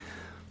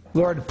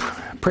Lord,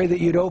 pray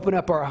that you'd open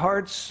up our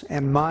hearts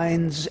and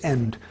minds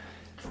and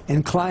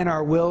incline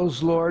our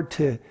wills, Lord,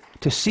 to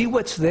see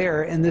what's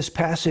there in this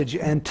passage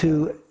and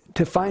to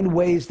find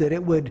ways that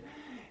it would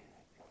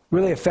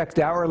really affect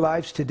our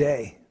lives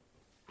today.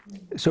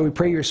 So we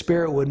pray your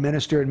Spirit would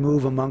minister and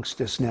move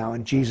amongst us now.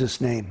 In Jesus'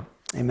 name,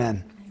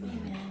 amen.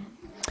 Amen.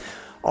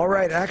 All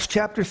right, Acts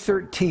chapter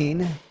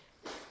 13,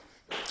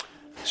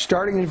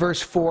 starting in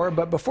verse 4.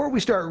 But before we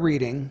start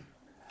reading,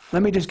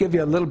 let me just give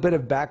you a little bit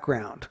of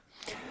background.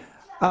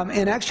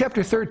 In Acts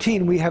chapter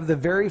 13, we have the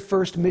very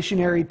first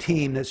missionary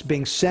team that's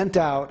being sent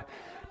out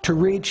to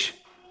reach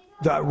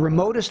the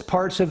remotest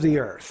parts of the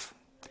earth.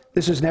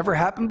 This has never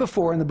happened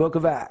before in the book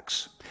of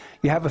Acts.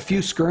 You have a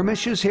few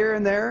skirmishes here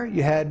and there.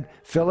 You had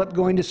Philip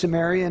going to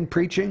Samaria and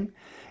preaching.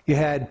 You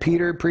had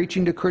Peter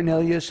preaching to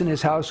Cornelius and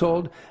his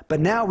household. But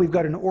now we've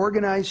got an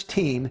organized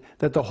team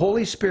that the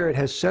Holy Spirit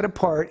has set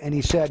apart, and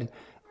he said,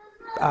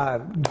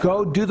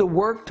 go do the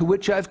work to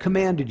which I've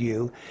commanded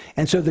you.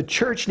 And so the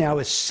church now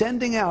is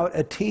sending out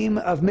a team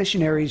of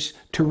missionaries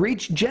to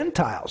reach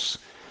Gentiles.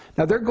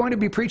 Now they're going to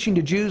be preaching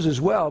to Jews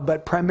as well,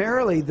 but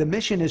primarily the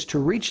mission is to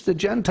reach the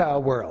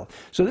Gentile world.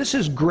 So this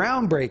is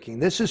groundbreaking.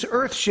 This is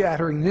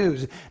earth-shattering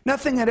news.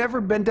 Nothing had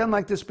ever been done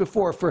like this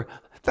before. For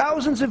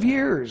thousands of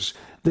years,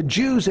 the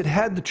Jews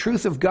had the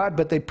truth of God,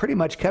 but they pretty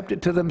much kept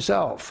it to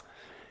themselves.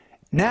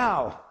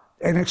 Now,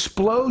 an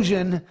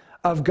explosion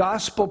of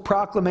gospel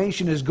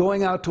proclamation is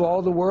going out to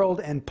all the world,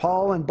 and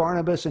Paul and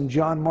Barnabas and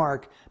John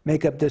Mark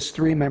make up this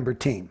three-member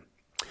team.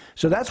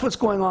 So that's what's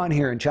going on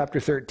here in chapter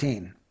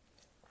 13.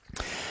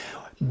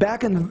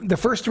 Back in the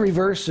first three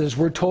verses,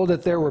 we're told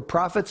that there were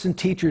prophets and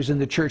teachers in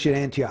the church at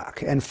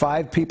Antioch, and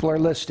 5 people are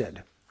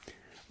listed.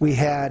 We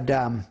had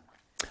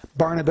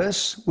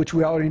Barnabas, which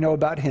we already know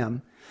about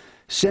him.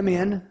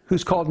 Simeon,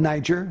 who's called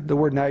Niger. The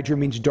word Niger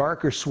means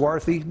dark or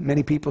swarthy.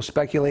 Many people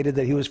speculated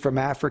that he was from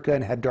Africa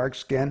and had dark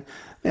skin.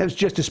 It was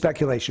just a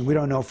speculation. We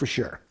don't know for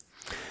sure.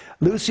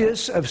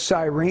 Lucius of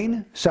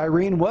Cyrene.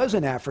 Cyrene was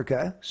in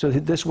Africa, so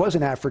this was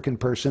an African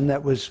person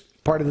that was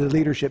part of the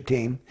leadership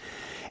team.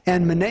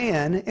 And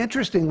Manaen,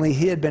 interestingly,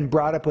 he had been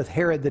brought up with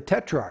Herod the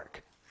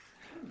Tetrarch.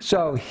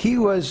 So he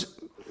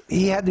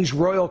had these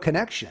royal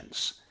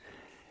connections.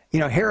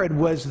 You know, Herod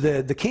was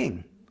the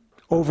king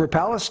over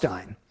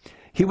Palestine.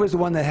 He was the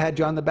one that had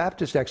John the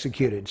Baptist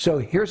executed. So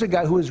here's a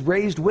guy who was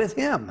raised with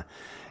him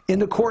in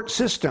the court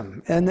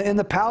system and in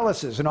the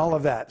palaces and all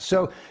of that.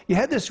 So you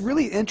had this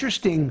really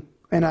interesting,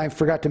 and I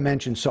forgot to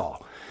mention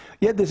Saul.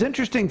 You had this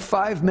interesting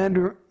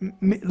 5-member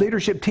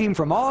leadership team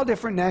from all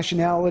different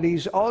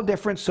nationalities, all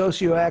different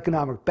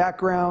socioeconomic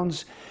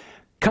backgrounds,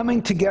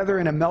 coming together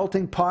in a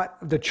melting pot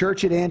of the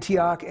church at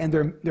Antioch, and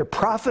they're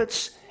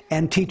prophets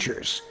and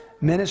teachers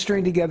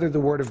ministering together the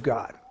word of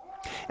God.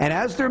 And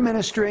as they're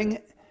ministering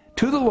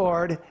to the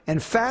Lord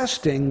and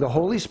fasting, the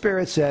Holy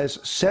Spirit says,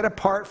 set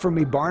apart for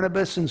me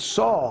Barnabas and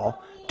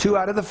Saul, 2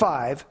 out of the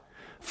 5,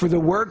 for the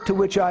work to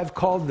which I've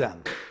called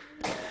them.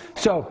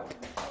 So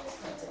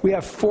we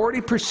have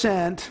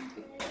 40%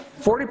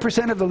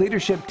 of the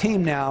leadership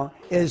team now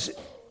is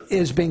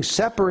being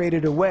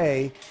separated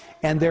away,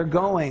 and they're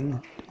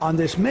going on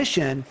this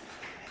mission.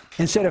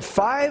 Instead of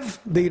 5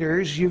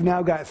 leaders, you've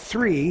now got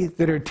 3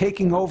 that are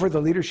taking over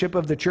the leadership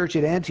of the church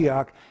at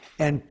Antioch,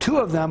 and 2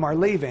 of them are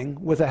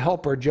leaving with a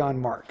helper, John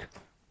Mark.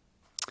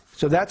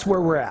 So that's where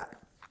we're at.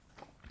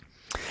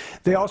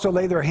 They also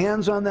lay their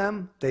hands on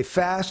them. They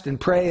fast and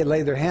pray and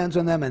lay their hands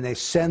on them, and they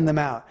send them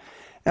out.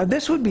 Now,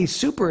 this would be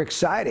super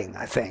exciting,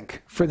 I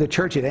think, for the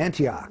church at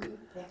Antioch.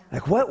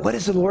 Like, what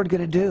is the Lord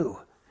going to do?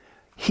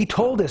 He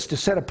told us to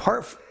set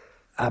apart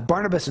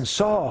Barnabas and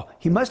Saul.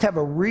 He must have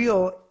a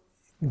real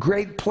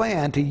great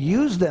plan to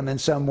use them in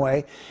some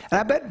way. And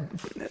I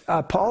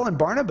bet Paul and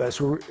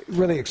Barnabas were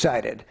really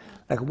excited.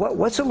 Like,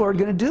 what's the Lord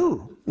going to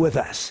do with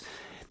us?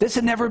 This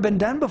had never been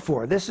done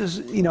before. This is,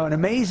 an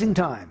amazing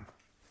time.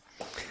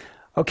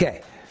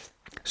 Okay.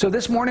 So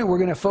this morning we're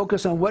going to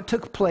focus on what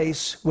took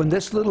place when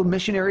this little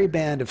missionary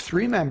band of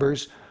 3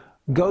 members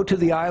go to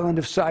the island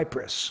of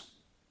Cyprus.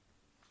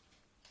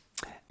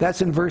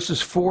 That's in verses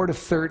 4 to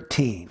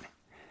 13.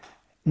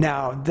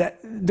 Now,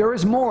 there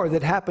is more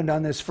that happened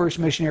on this first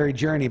missionary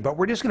journey, but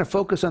we're just going to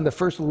focus on the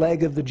first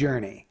leg of the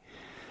journey.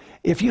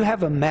 If you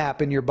have a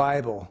map in your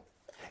Bible,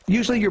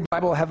 usually your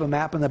Bible will have a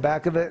map in the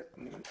back of it.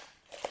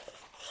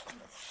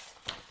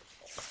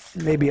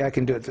 Maybe I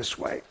can do it this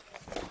way.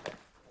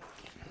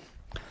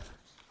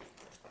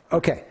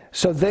 Okay,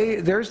 so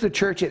there's the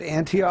church at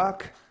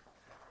Antioch.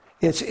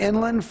 It's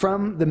inland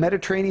from the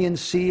Mediterranean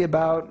Sea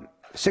about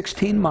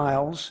 16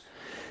 miles.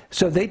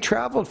 So they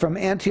traveled from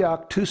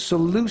Antioch to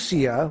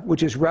Seleucia,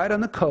 which is right on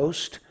the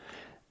coast.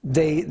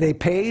 They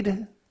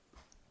paid,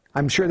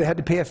 I'm sure they had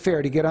to pay a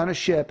fare to get on a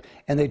ship,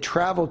 and they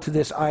traveled to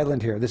this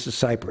island here. This is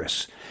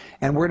Cyprus.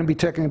 And we're going to be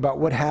talking about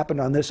what happened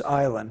on this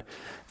island.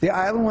 The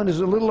island is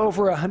a little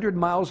over 100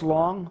 miles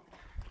long.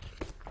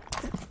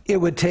 It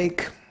would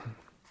take...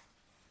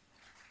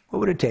 What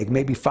would it take?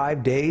 Maybe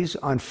 5 days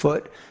on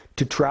foot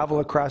to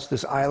travel across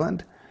this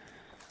island?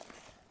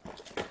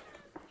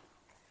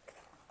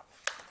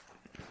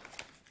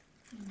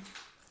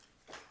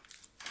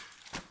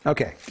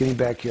 Okay, getting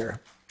back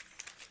here.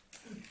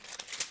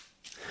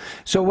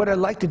 So what I'd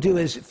like to do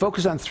is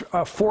focus on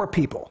four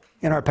people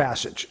in our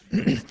passage.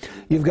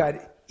 You've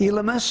got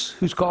Elymas,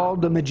 who's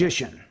called the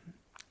magician,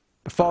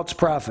 the false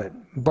prophet,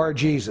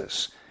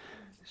 Bar-Jesus.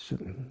 So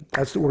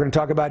we're going to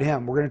talk about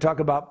him. We're going to talk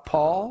about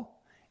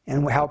Paul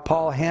and how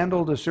Paul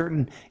handled a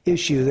certain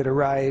issue that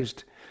arose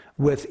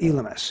with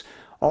Elymas.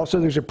 Also,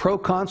 there's a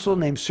proconsul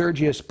named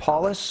Sergius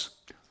Paulus.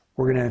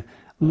 We're going to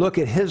look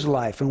at his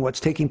life and what's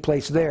taking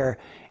place there.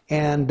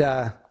 And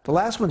the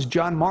last one's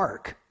John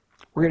Mark.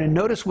 We're going to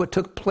notice what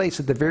took place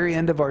at the very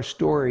end of our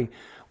story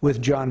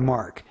with John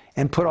Mark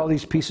and put all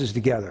these pieces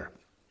together.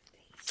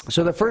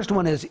 So the first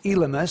one is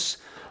Elymas.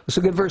 Let's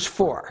look at verse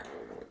 4.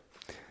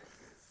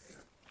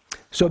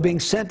 So being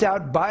sent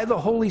out by the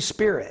Holy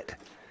Spirit,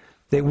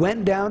 they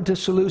went down to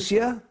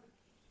Seleucia,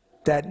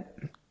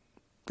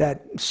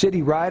 that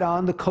city right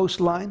on the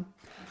coastline.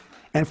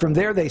 And from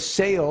there they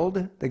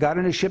got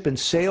in a ship and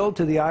sailed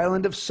to the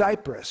island of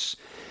Cyprus.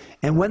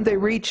 And when they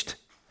reached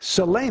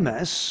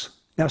Salamis,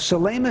 now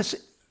Salamis,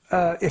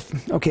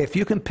 if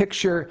you can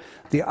picture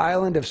the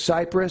island of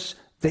Cyprus,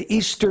 the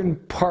eastern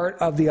part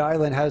of the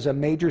island has a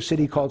major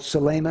city called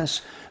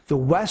Salamis. The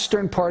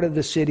western part of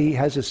the city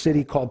has a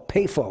city called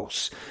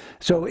Paphos.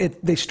 So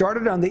they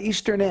started on the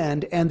eastern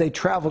end and they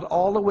traveled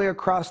all the way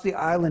across the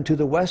island to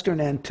the western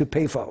end to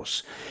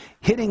Paphos,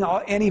 hitting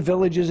any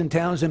villages and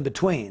towns in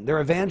between.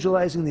 They're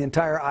evangelizing the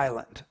entire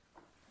island.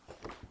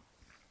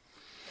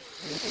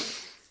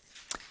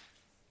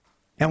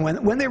 And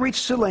when they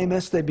reached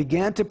Salamis, they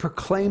began to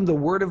proclaim the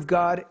word of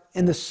God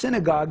in the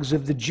synagogues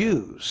of the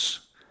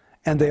Jews.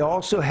 And they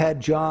also had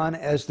John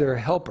as their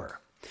helper.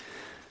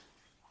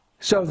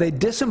 So they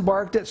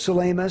disembarked at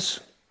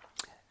Salamis.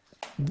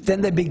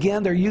 Then they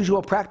began their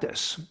usual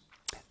practice.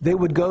 They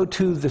would go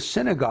to the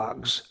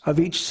synagogues of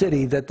each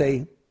city that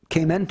they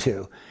came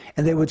into,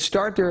 and they would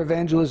start their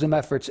evangelism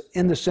efforts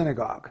in the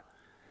synagogue.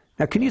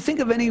 Now, can you think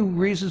of any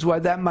reasons why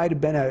that might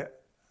have been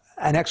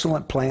an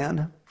excellent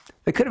plan?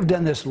 They could have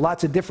done this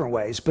lots of different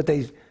ways, but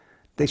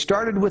they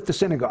started with the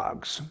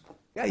synagogues.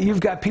 Yeah,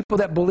 you've got people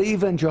that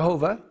believe in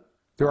Jehovah.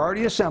 They're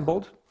already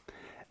assembled.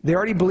 They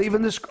already believe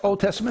in the Old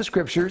Testament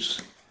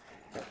scriptures.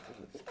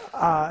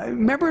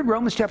 Remember in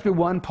Romans chapter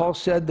 1, Paul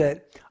said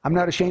that, I'm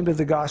not ashamed of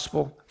the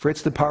gospel, for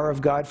it's the power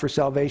of God for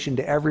salvation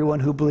to everyone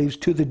who believes,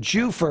 to the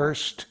Jew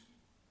first,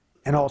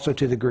 and also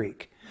to the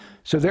Greek.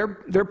 So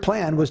their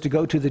plan was to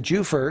go to the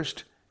Jew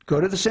first,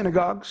 go to the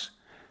synagogues,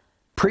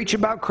 preach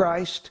about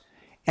Christ,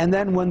 and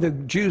then when the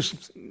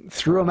Jews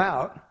threw them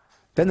out,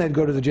 then they'd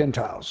go to the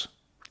Gentiles.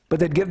 But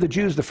they'd give the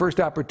Jews the first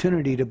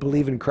opportunity to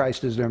believe in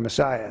Christ as their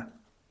Messiah.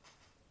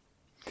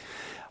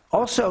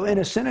 Also, in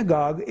a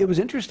synagogue, it was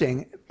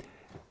interesting.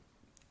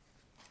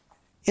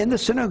 In the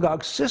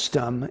synagogue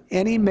system,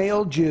 any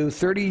male Jew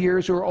 30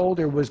 years or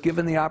older was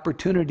given the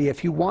opportunity, if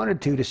he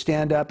wanted to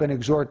stand up and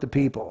exhort the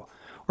people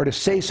or to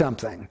say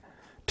something,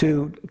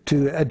 to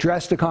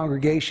address the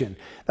congregation.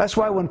 That's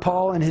why when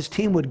Paul and his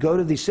team would go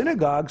to these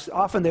synagogues,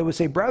 often they would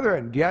say,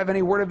 "Brethren, do you have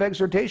any word of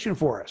exhortation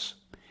for us?"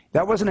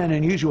 That wasn't an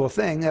unusual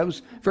thing. That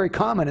was very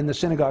common in the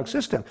synagogue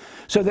system.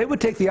 So they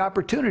would take the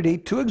opportunity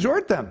to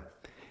exhort them.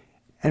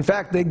 In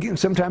fact, they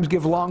sometimes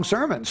give long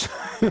sermons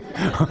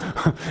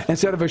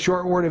instead of a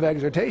short word of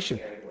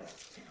exhortation.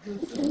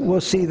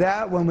 We'll see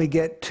that when we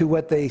get to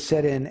what they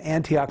said in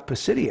Antioch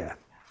Pisidia.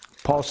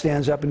 Paul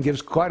stands up and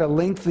gives quite a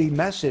lengthy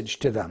message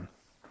to them.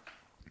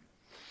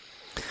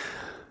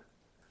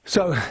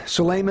 So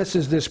Salamis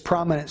is this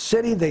prominent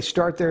city. They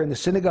start there in the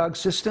synagogue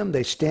system.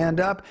 They stand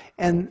up,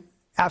 and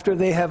after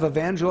they have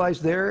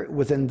evangelized there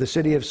within the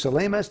city of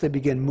Salamis, they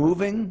begin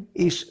moving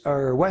east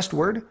or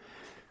westward,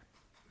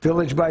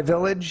 village by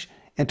village,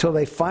 until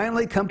they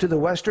finally come to the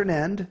western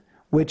end,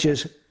 which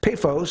is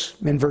Paphos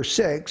in verse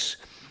 6.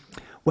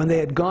 When they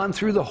had gone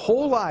through the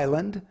whole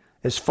island,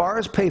 as far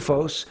as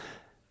Paphos,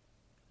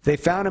 they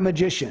found a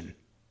magician,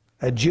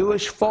 a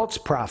Jewish false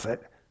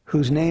prophet,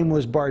 whose name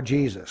was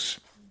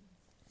Bar-Jesus.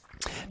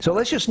 So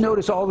let's just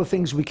notice all the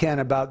things we can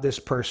about this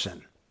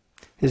person.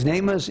 His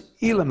name was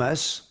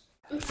Elymas.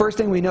 First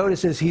thing we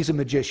notice is he's a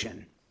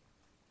magician.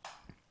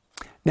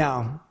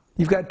 Now,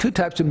 you've got two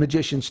types of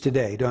magicians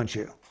today, don't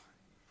you?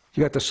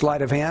 You got the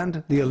sleight of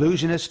hand, the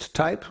illusionist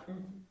type,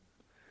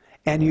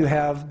 and you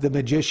have the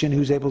magician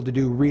who's able to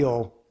do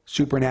real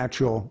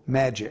supernatural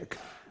magic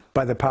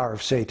by the power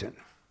of Satan.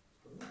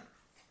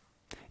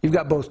 You've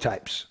got both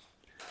types.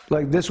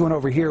 Like this one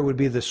over here would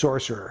be the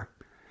sorcerer.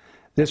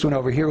 This one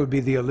over here would be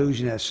the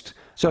illusionist.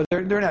 So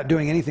they're not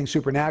doing anything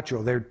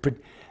supernatural.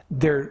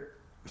 They're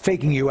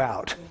faking you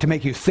out to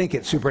make you think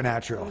it's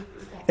supernatural.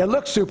 It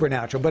looks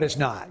supernatural, but it's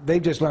not.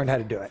 They've just learned how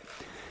to do it.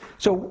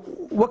 So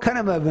what kind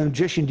of a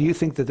magician do you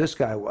think that this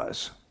guy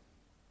was?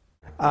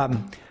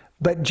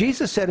 But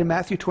Jesus said in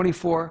Matthew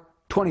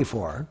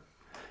 24:24,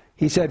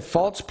 he said,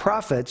 false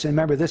prophets, and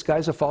remember, this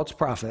guy's a false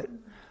prophet,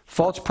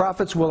 false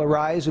prophets will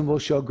arise and will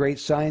show great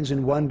signs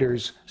and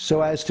wonders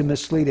so as to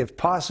mislead, if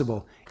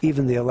possible,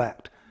 even the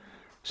elect.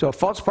 So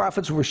false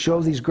prophets will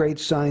show these great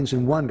signs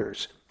and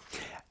wonders.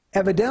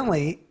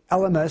 Evidently,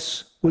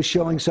 Elymas was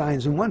showing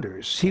signs and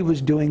wonders. He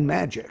was doing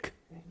magic.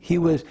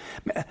 Does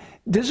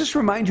this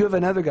remind you of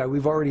another guy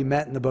we've already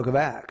met in the book of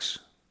Acts?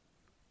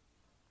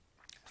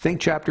 Think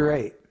chapter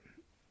 8.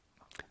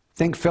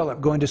 Think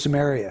Philip going to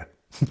Samaria.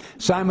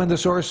 Simon the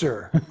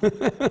sorcerer.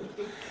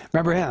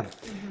 Remember him?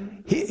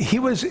 He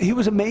was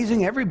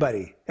amazing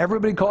everybody.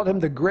 Everybody called him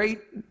the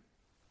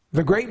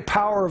great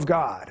power of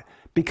God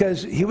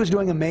because he was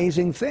doing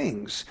amazing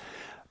things.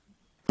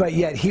 But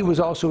yet he was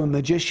also a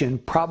magician,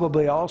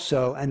 probably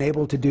also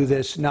unable to do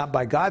this not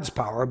by God's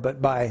power,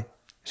 but by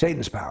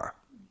Satan's power.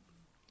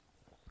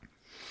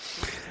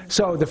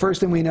 So the first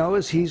thing we know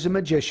is he's a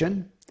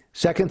magician.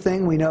 Second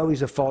thing, we know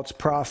he's a false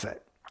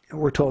prophet.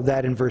 We're told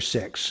that in verse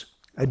 6.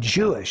 A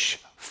Jewish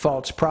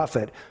false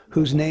prophet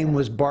whose name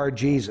was Bar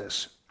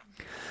Jesus.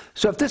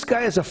 So if this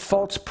guy is a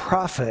false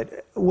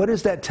prophet, what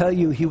does that tell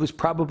you he was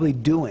probably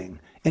doing?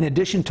 In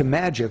addition to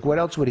magic, what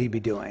else would he be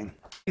doing?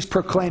 He's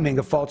proclaiming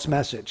a false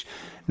message.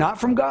 Not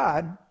from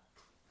God.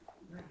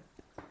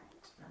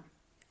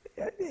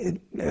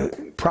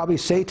 Probably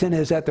Satan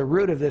is at the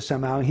root of this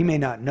somehow. He may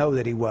not know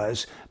that he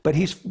was, but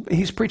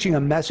he's preaching a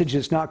message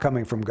that's not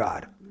coming from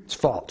God. It's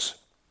false.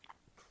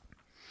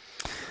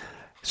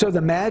 So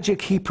the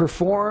magic he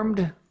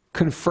performed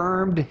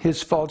confirmed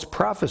his false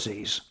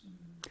prophecies.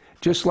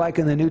 Just like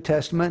in the New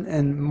Testament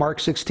in Mark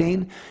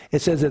 16,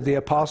 it says that the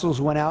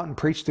apostles went out and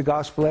preached the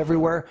gospel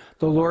everywhere,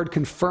 the Lord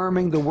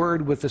confirming the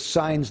word with the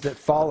signs that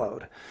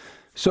followed.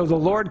 So the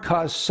Lord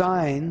caused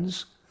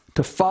signs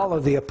to follow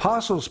the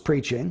apostles'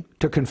 preaching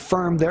to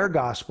confirm their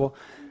gospel.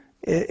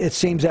 It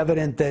seems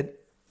evident that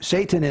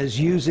Satan is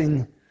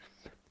using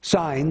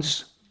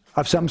signs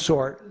of some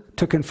sort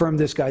to confirm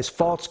this guy's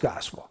false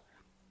gospel,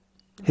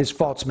 his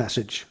false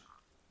message.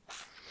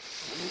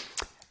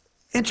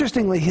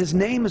 Interestingly, his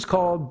name is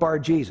called Bar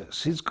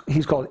Jesus.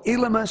 He's called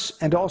Elymas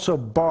and also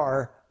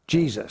Bar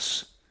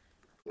Jesus.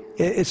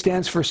 It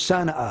stands for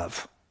son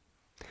of.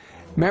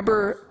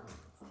 Remember,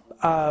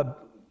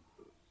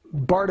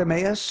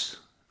 Bartimaeus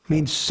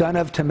means son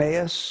of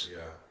Timaeus. Yeah.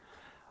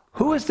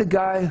 Who is the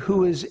guy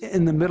who is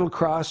in the middle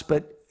cross,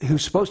 but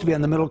who's supposed to be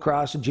on the middle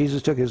cross and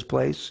Jesus took his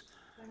place?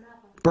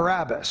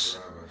 Barabbas.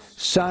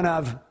 Son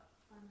of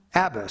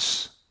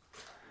Abbas.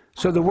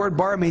 So the word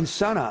bar means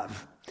son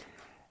of.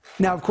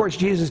 Now, of course,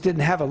 Jesus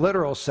didn't have a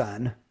literal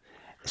son.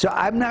 So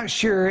I'm not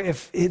sure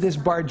if this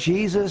Bar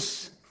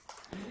Jesus,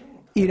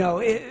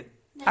 I'm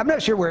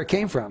not sure where it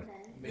came from.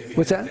 Maybe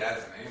what's that? Yeah,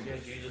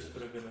 Jesus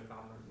could have been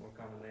a more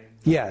common name.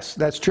 Yes,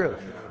 that's true.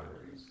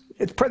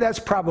 That's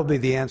probably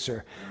the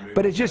answer.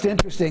 But it's just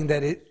interesting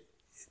that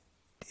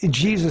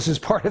Jesus is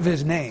part of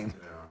his name.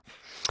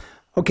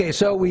 Okay,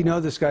 so we know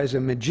this guy's a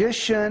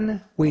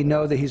magician. We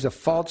know that he's a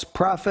false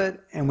prophet.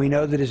 And we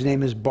know that his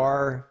name is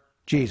Bar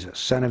Jesus,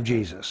 son of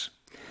Jesus.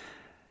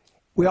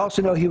 We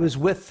also know he was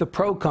with the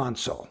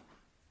proconsul.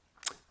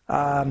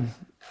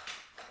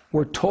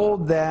 We're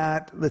told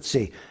that, let's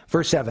see,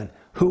 verse 7,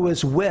 who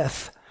was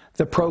with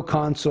the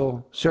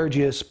proconsul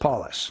Sergius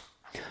Paulus.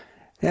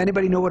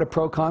 Anybody know what a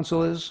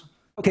proconsul is?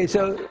 Okay,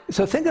 so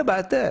think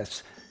about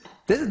this.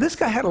 This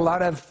guy had a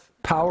lot of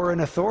power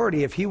and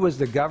authority if he was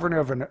the governor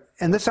of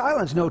and this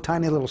island's no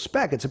tiny little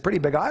speck. It's a pretty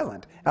big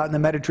island out in the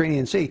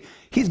Mediterranean Sea.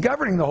 He's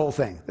governing the whole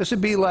thing. This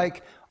would be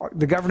like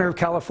the governor of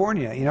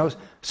California,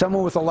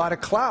 someone with a lot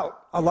of clout,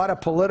 a lot of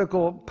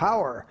political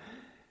power.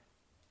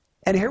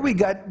 And here we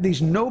got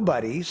these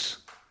nobodies,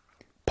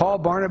 Paul,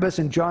 Barnabas,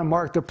 and John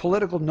Mark. They're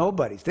political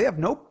nobodies. They have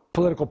no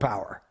political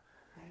power.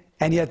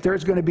 And yet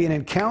there's going to be an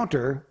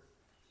encounter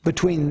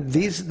between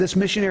this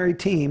missionary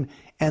team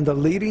and the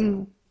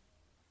leading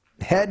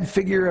head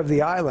figure of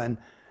the island,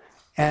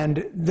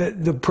 and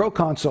the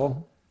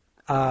proconsul,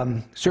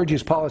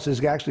 Sergius Paulus,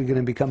 is actually going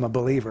to become a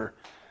believer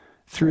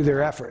through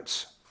their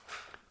efforts,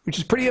 which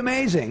is pretty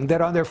amazing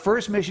that on their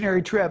first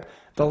missionary trip,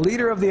 the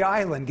leader of the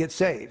island gets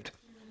saved.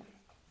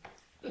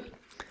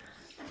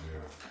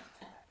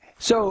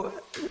 So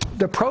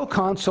the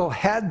proconsul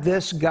had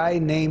this guy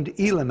named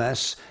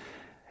Elymas,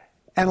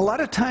 and a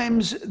lot of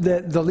times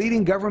the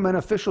leading government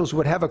officials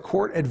would have a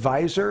court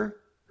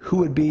advisor who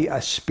would be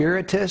a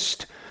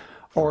spiritist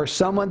or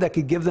someone that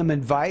could give them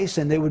advice,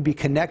 and they would be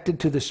connected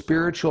to the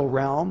spiritual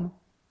realm.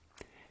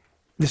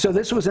 So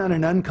this was not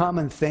an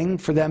uncommon thing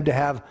for them to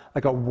have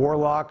like a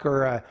warlock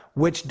or a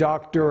witch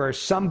doctor or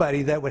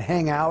somebody that would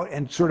hang out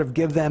and sort of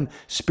give them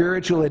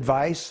spiritual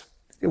advice.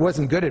 It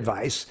wasn't good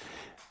advice.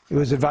 It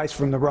was advice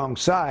from the wrong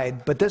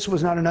side, but this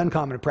was not an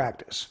uncommon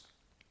practice.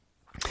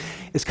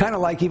 It's kind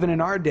of like even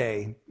in our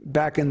day,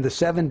 back in the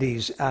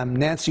 70s,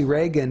 Nancy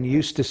Reagan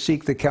used to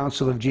seek the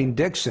counsel of Jean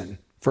Dixon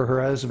for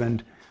her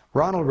husband,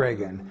 Ronald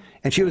Reagan,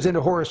 and she was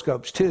into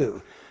horoscopes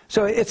too.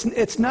 So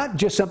it's not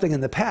just something in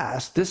the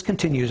past. This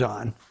continues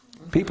on.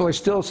 People are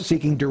still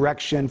seeking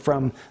direction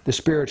from the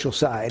spiritual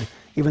side,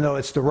 even though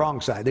it's the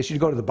wrong side. They should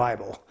go to the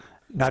Bible,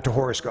 not to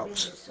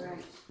horoscopes.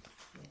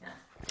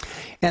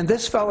 And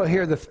this fellow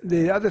here,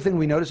 the other thing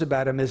we notice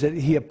about him is that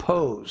he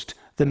opposed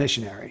the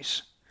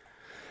missionaries.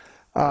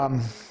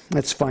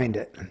 Let's find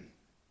it.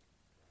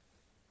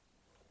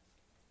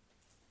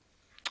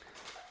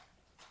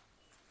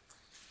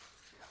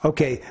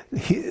 Okay,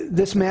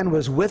 this man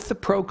was with the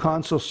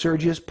proconsul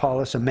Sergius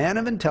Paulus, a man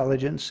of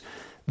intelligence.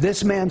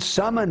 This man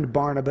summoned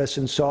Barnabas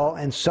and Saul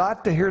and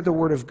sought to hear the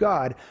word of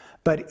God,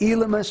 but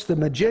Elymas the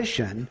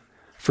magician,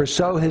 for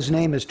so his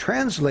name is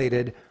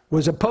translated,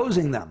 was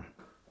opposing them,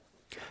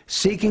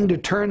 seeking to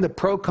turn the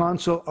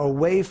proconsul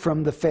away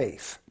from the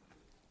faith.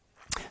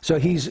 So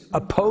he's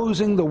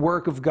opposing the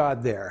work of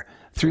God there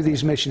through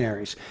these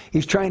missionaries.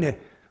 He's trying to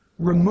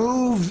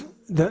remove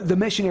the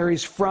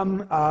missionaries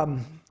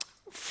from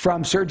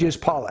Sergius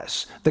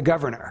Paulus, the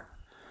governor.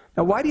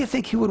 Now, why do you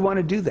think he would want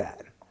to do that?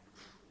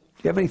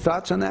 Do you have any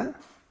thoughts on that?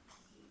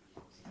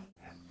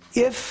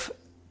 If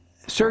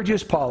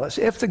Sergius Paulus,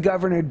 if the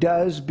governor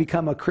does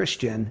become a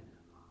Christian,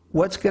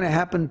 what's going to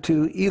happen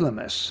to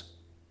Elymas?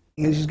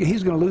 He's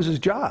going to lose his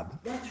job.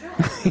 That's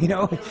right. You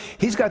know,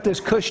 he's got this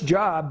cush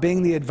job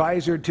being the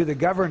advisor to the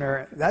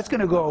governor. That's going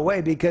to go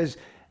away because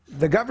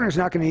the governor's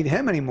not going to need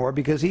him anymore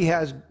because he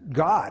has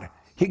God.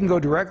 He can go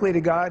directly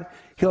to God.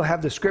 He'll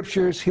have the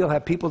scriptures. He'll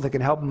have people that can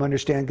help him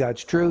understand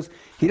God's truth.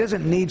 He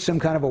doesn't need some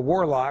kind of a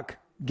warlock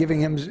giving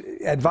him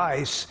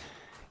advice.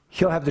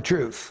 He'll have the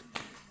truth.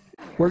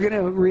 We're going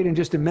to read in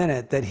just a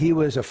minute that he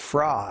was a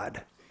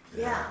fraud.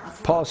 Yeah.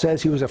 Paul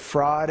says he was a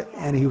fraud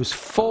and he was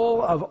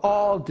full of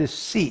all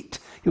deceit.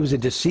 He was a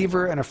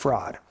deceiver and a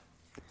fraud.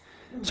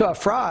 So a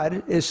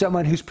fraud is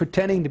someone who's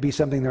pretending to be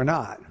something they're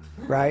not,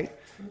 right?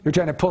 They're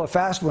trying to pull a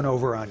fast one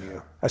over on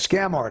you. A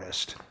scam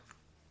artist.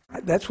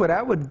 That's what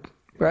I would,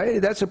 right?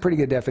 That's a pretty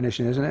good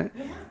definition, isn't it?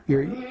 Yeah.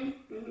 You're,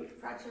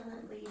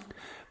 Fraudulently.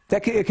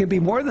 it can be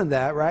more than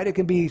that, right? It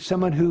can be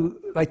someone who,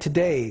 like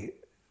today,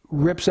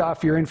 rips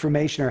off your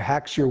information or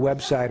hacks your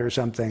website or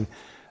something.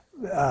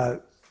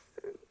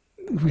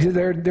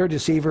 They're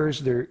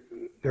deceivers.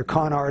 They're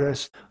con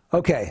artists.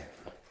 Okay.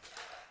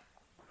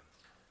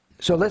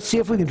 So let's see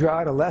if we can draw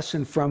out a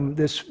lesson from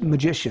this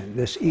magician,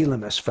 this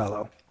Elymas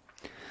fellow.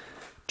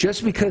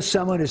 Just because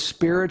someone is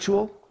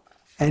spiritual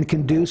and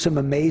can do some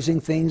amazing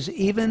things,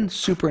 even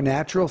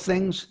supernatural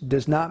things,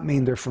 does not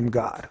mean they're from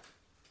God.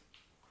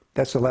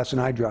 That's the lesson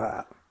I draw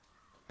out.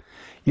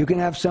 You can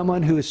have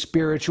someone who is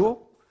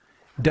spiritual,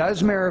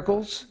 does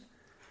miracles,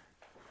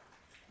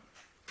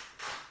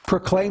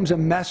 proclaims a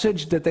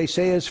message that they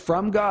say is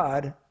from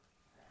God,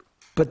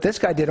 but this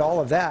guy did all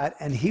of that,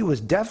 and he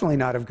was definitely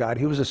not of God.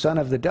 He was a son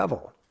of the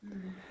devil.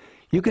 Mm-hmm.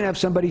 You can have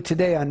somebody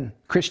today on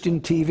Christian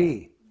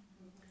TV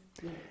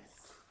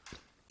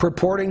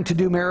purporting to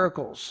do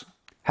miracles,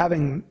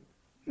 having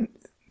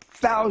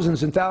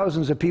thousands and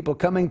thousands of people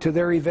coming to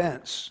their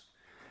events,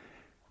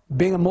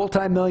 being a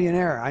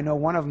multimillionaire. I know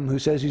one of them who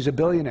says he's a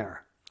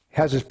billionaire,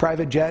 has his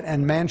private jet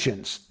and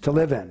mansions to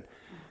live in.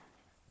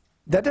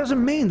 That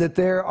doesn't mean that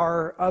they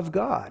are of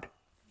God.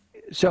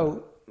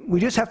 So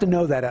we just have to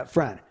know that up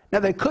front. Now,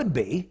 they could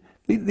be.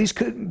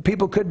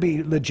 People could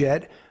be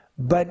legit,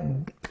 but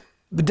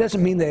it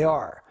doesn't mean they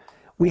are.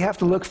 We have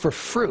to look for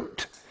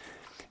fruit.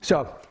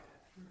 So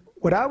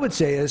what I would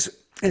say is,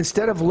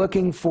 instead of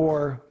looking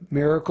for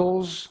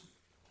miracles,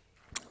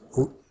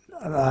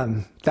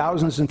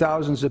 thousands and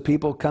thousands of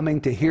people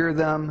coming to hear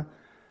them,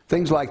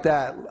 things like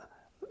that,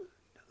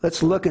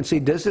 let's look and see,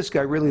 does this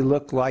guy really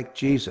look like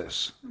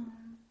Jesus?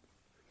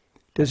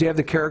 Does he have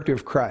the character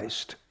of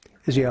Christ?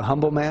 Is he a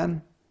humble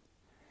man?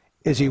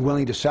 Is he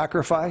willing to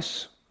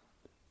sacrifice?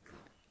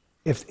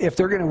 If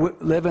they're going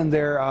to live in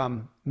their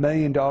 $1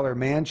 million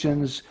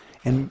mansions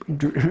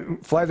and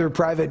fly their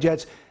private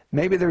jets,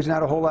 maybe there's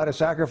not a whole lot of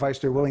sacrifice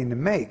they're willing to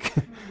make.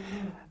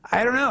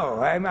 I don't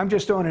know. I'm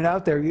just throwing it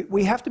out there.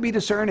 We have to be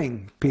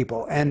discerning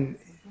people. And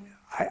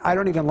I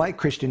don't even like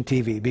Christian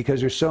TV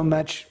because there's so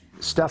much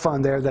stuff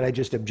on there that I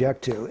just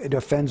object to. It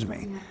offends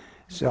me.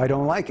 So I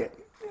don't like it.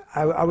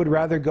 I would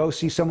rather go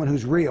see someone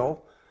who's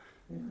real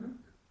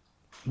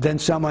than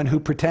someone who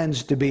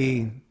pretends to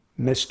be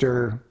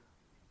Mr.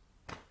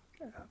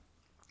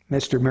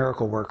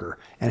 Miracle Worker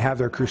and have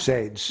their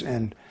crusades.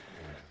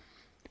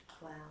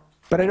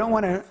 But I don't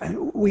want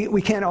to,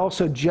 we can't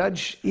also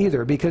judge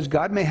either, because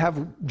God may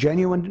have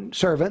genuine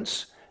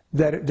servants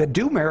that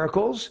do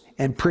miracles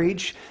and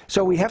preach.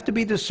 So we have to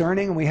be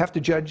discerning and we have to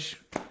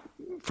judge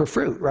for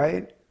fruit,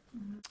 right?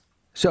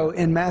 So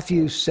in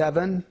Matthew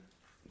 7,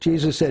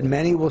 Jesus said,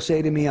 "Many will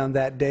say to me on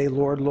that day,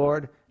 Lord,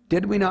 Lord,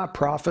 did we not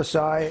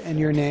prophesy in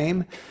your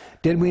name?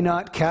 Did we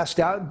not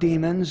cast out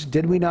demons?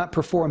 Did we not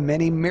perform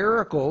many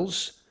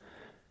miracles?"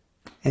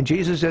 And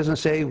Jesus doesn't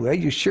say, "Well,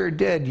 you sure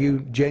did, you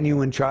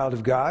genuine child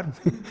of God."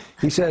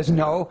 He says,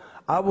 "No,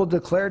 I will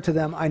declare to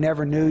them, I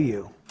never knew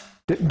you.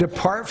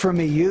 Depart from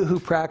me, you who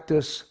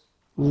practice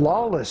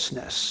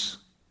lawlessness."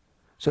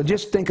 So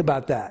just think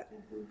about that.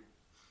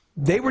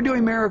 They were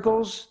doing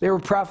miracles, they were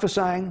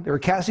prophesying, they were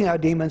casting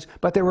out demons,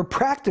 but they were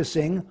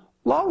practicing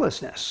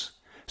lawlessness.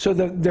 So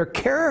their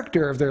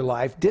character of their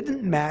life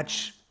didn't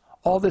match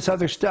all this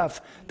other stuff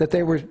that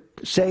they were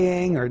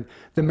saying, or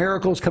the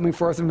miracles coming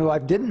forth in their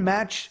life didn't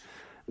match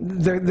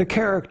the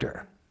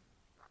character.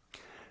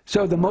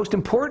 So the most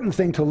important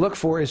thing to look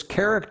for is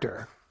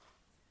character.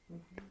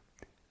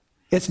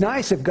 It's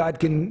nice if God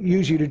can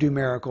use you to do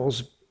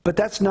miracles, but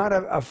that's not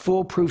a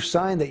foolproof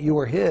sign that you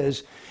are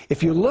his.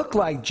 If you look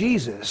like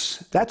Jesus,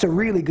 that's a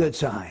really good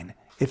sign.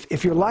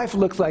 If your life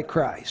looks like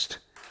Christ.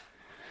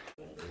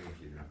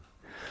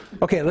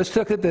 Okay, let's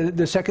look at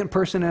the second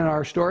person in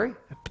our story,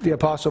 the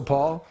Apostle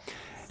Paul.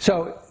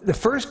 So the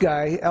first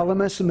guy,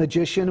 Elymas the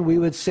magician, we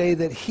would say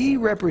that he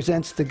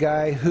represents the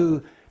guy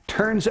who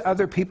turns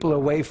other people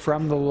away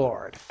from the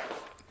Lord.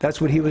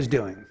 That's what he was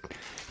doing.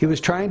 He was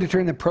trying to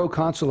turn the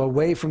proconsul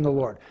away from the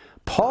Lord.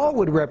 Paul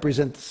would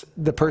represent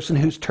the person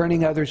who's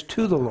turning others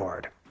to the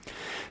Lord.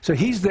 So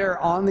he's there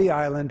on the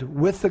island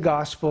with the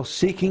gospel,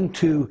 seeking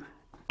to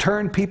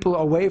turn people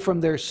away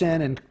from their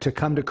sin and to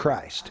come to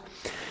Christ.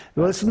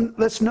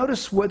 Let's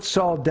notice what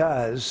Saul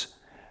does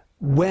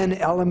when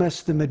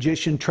Elymas the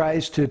magician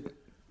tries to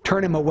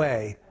turn him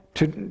away.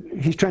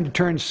 He's trying to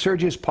turn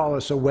Sergius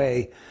Paulus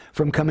away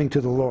from coming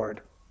to the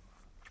Lord.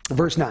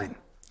 Verse 9.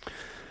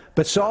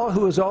 But Saul,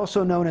 who is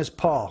also known as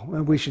Paul,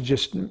 and we should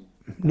just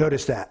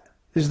notice that.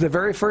 This is the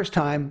very first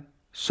time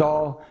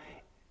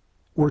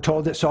we're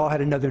told that Saul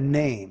had another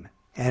name,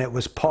 and it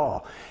was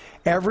Paul.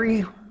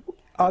 Every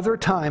other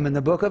time in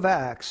the book of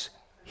Acts,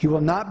 he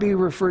will not be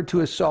referred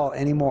to as Saul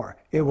anymore.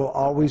 It will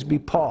always be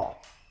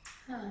Paul.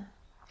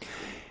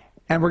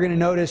 And we're going to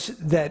notice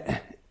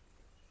that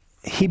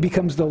he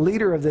becomes the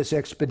leader of this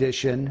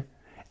expedition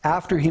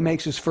after he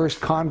makes his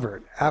first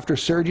convert. After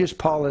Sergius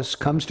Paulus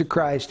comes to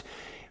Christ,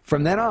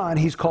 from then on,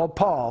 he's called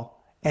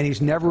Paul, and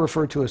he's never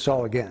referred to as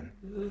Saul again.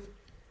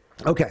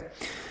 Okay.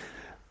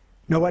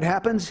 Know what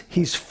happens?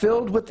 He's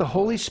filled with the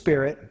Holy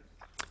Spirit.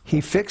 He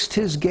fixed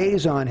his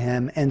gaze on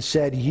him and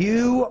said,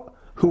 "You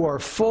who are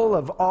full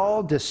of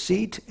all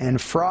deceit and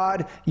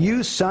fraud,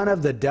 you son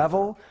of the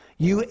devil,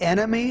 you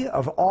enemy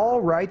of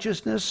all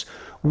righteousness,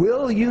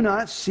 will you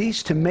not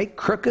cease to make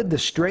crooked the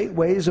straight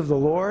ways of the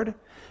Lord?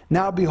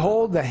 Now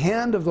behold, the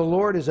hand of the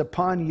Lord is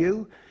upon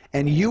you,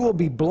 and you will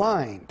be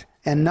blind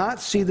and not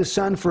see the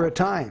sun for a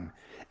time."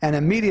 And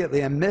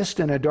immediately a mist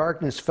and a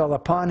darkness fell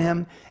upon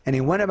him, and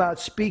he went about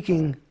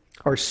seeking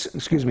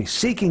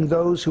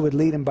those who would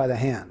lead him by the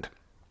hand.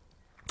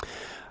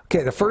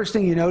 Okay, the first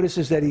thing you notice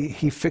is that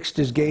he fixed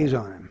his gaze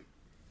on him.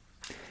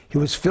 He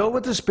was filled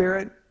with the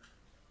Spirit.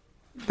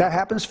 That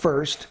happens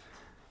first.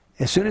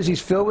 As soon as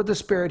he's filled with the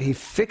Spirit, he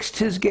fixed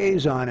his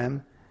gaze on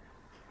him.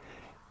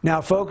 Now,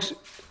 folks,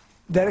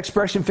 that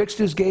expression, fixed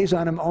his gaze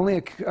on him,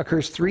 only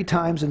occurs 3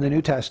 times in the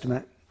New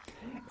Testament.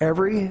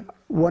 Every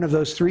one of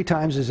those 3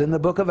 times is in the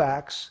book of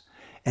Acts,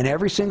 and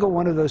every single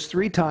one of those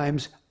 3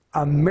 times,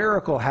 a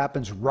miracle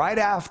happens right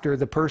after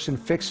the person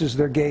fixes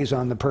their gaze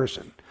on the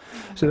person.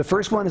 So the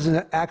first one is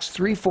in Acts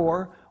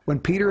 3:4, when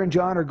Peter and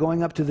John are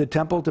going up to the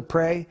temple to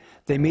pray.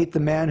 They meet the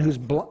man who's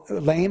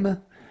lame,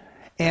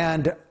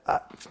 and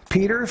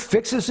Peter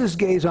fixes his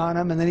gaze on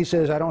him, and then he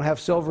says, "I don't have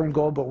silver and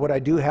gold, but what I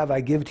do have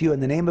I give to you. In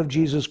the name of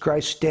Jesus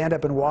Christ, stand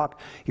up and walk."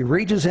 He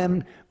reaches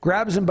him,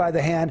 grabs him by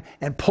the hand,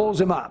 and pulls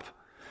him up.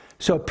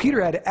 So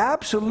Peter had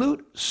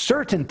absolute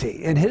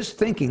certainty in his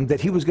thinking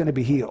that he was going to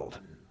be healed.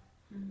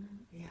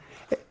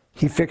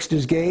 He fixed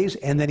his gaze,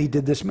 and then he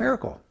did this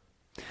miracle.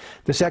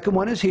 The second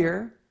one is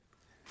here.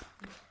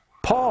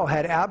 Paul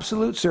had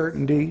absolute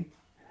certainty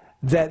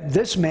that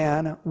this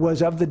man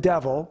was of the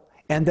devil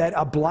and that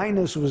a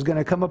blindness was going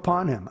to come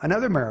upon him.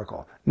 Another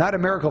miracle. Not a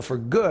miracle for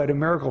good, a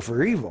miracle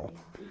for evil.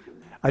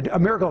 A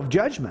miracle of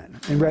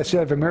judgment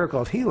instead of a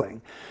miracle of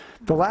healing.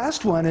 The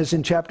last one is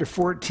in chapter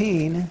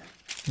 14,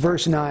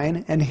 verse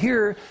 9, and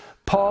here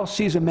Paul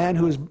sees a man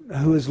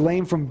who is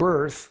lame from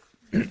birth.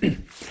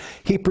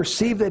 He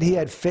perceived that he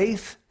had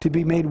faith to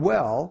be made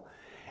well,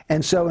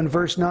 and so in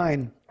verse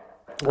 9,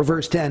 or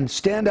verse 10,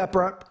 "Stand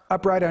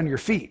upright on your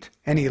feet."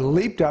 And he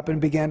leaped up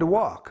and began to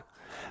walk.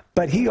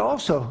 But he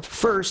also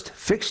first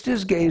fixed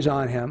his gaze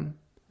on him,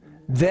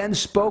 then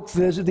spoke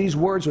these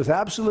words with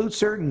absolute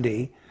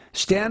certainty,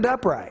 "Stand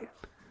upright."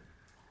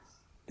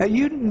 Now,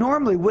 you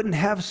normally wouldn't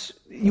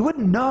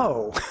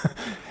know.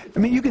 I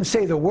mean, you can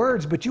say the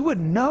words, but you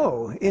wouldn't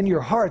know in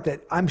your heart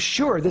that I'm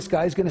sure this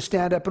guy's going to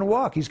stand up and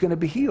walk. He's going to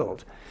be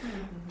healed.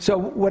 So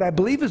what I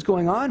believe is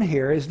going on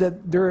here is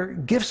that there are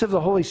gifts of the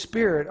Holy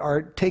Spirit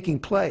are taking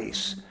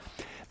place.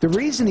 The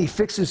reason he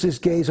fixes his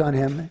gaze on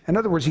him, in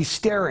other words, he's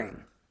staring.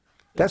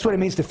 That's what it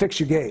means to fix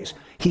your gaze.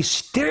 He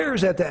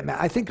stares at that man.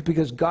 I think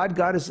because God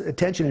got his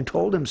attention and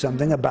told him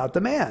something about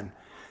the man.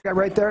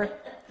 Right there,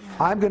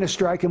 I'm going to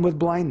strike him with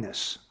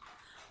blindness.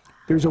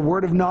 There's a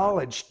word of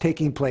knowledge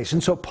taking place.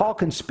 And so Paul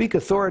can speak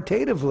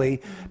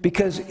authoritatively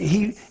because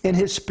in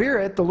his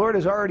spirit, the Lord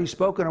has already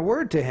spoken a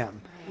word to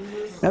him.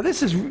 Now this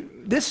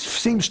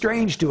seems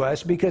strange to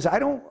us because I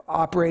don't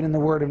operate in the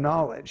word of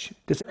knowledge.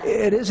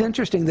 It is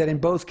interesting that in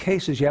both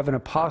cases you have an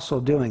apostle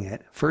doing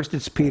it. First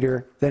it's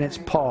Peter, then it's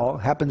Paul,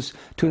 happens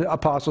to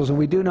apostles. And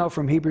we do know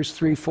from Hebrews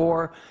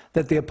 3:4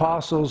 that the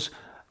apostles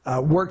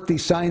worked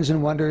these signs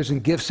and wonders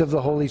and gifts of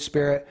the Holy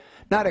Spirit.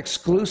 Not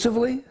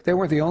exclusively, they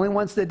weren't the only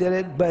ones that did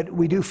it, but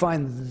we do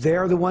find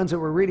they're the ones that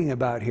we're reading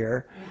about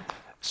here.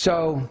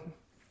 So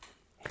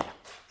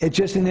it's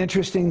just an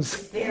interesting,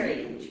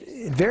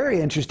 very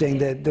interesting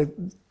that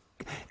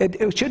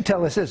It should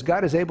tell us this: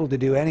 God is able to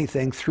do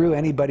anything through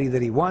anybody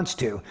that he wants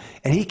to.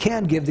 And he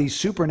can give these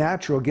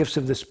supernatural gifts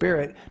of the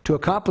Spirit to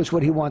accomplish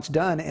what he wants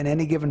done in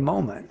any given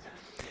moment.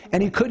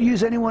 And he could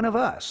use any one of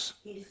us.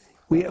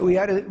 We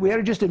had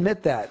to just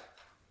admit that.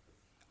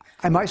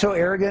 Am I so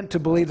arrogant to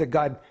believe that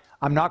God,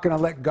 I'm not going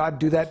to let God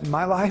do that in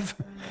my life?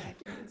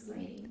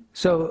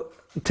 So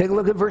take a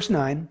look at verse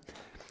 9.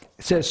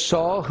 It says,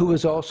 Saul, who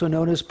was also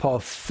known as Paul,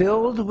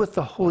 filled with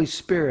the Holy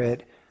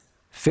Spirit,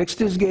 fixed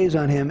his gaze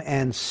on him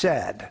and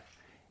said,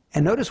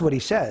 and notice what he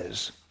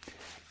says.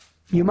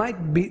 You might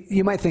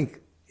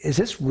think, is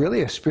this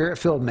really a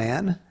Spirit-filled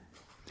man?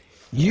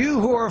 You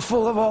who are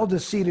full of all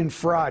deceit and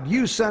fraud,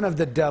 you son of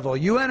the devil,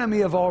 you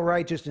enemy of all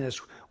righteousness,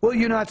 will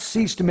you not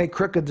cease to make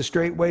crooked the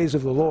straight ways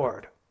of the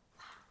Lord?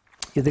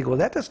 You think, well,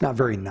 that's not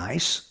very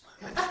nice.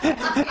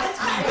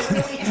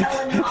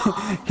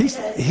 He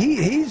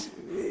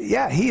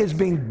is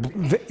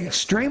being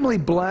extremely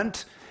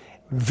blunt,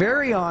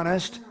 very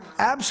honest,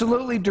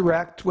 absolutely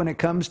direct when it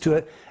comes to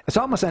it. It's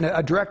almost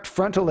a direct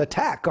frontal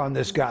attack on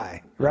this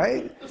guy,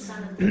 right?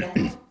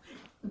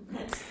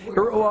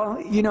 Well,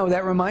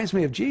 that reminds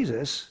me of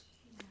Jesus.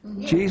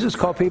 Jesus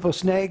called people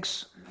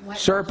snakes,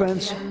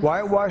 serpents,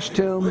 whitewashed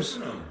tombs.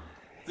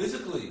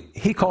 Physically.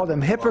 He called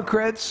them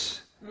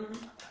hypocrites.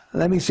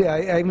 Let me see,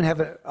 I even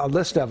have a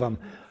list of them.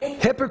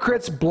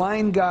 Hypocrites,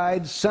 blind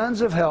guides,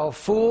 sons of hell,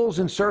 fools,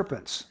 and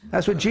serpents.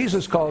 That's what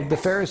Jesus called the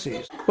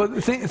Pharisees. Well,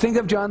 think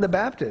of John the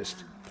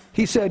Baptist.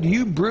 He said,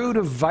 you brood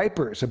of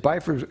vipers. A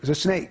viper is a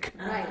snake.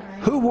 Right.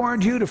 Who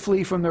warned you to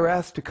flee from the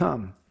wrath to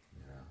come?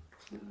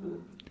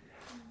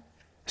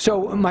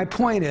 So my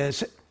point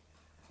is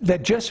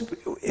that just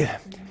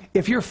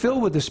if you're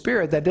filled with the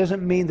Spirit, that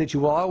doesn't mean that you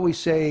will always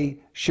say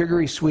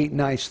sugary, sweet,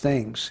 nice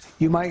things.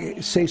 You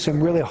might say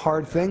some really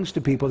hard things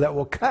to people that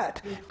will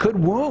could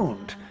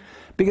wound.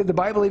 Because the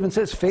Bible even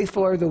says,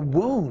 faithful are the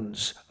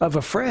wounds of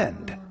a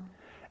friend,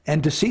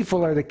 and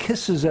deceitful are the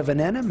kisses of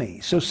an enemy.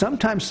 So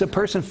sometimes the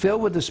person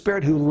filled with the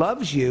Spirit who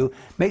loves you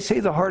may say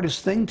the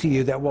hardest thing to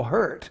you that will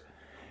hurt.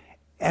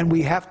 And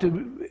we have to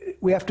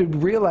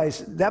realize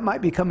that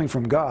might be coming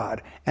from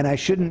God, and I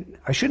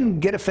shouldn't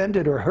get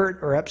offended or hurt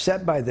or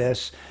upset by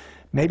this.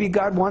 Maybe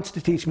God wants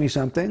to teach me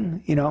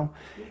something,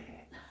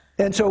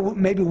 And so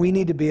maybe we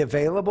need to be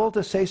available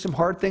to say some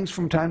hard things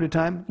from time to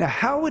time. Now,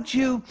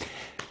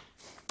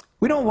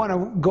 we don't want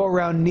to go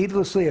around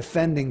needlessly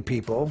offending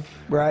people,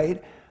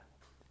 right?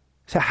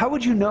 So how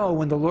would you know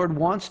when the Lord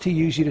wants to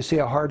use you to say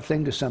a hard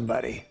thing to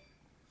somebody?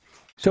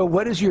 So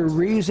what is your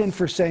reason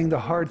for saying the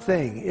hard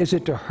thing? Is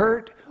it to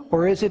hurt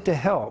or is it to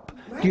help?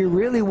 Do you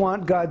really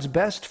want God's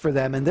best for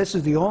them? And this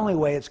is the only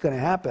way it's going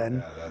to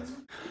happen.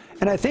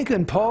 And I think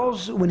in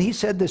when he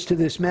said this to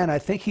this man, I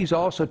think he's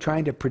also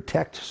trying to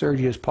protect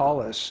Sergius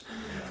Paulus.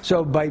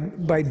 So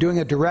by doing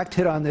a direct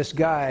hit on this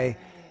guy,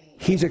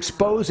 he's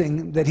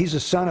exposing that he's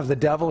a son of the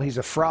devil, he's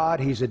a fraud,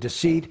 he's a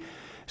deceit.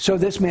 So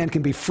this man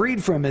can be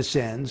freed from his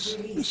sins.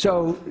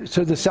 So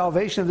the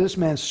salvation of this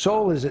man's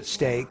soul is at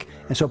stake.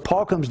 And so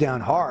Paul comes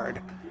down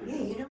hard.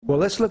 Well,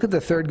 let's look at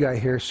the third guy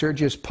here,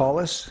 Sergius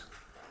Paulus.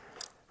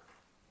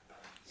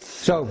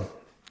 So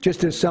just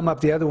to sum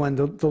up the other one,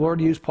 the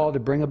Lord used Paul to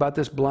bring about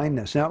this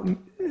blindness. Now,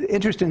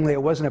 interestingly,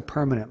 it wasn't a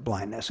permanent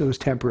blindness. It was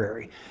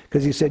temporary.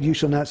 Because he said, you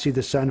shall not see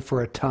the sun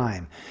for a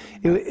time.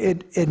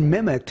 It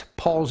mimicked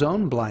Paul's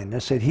own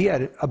blindness. That he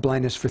had a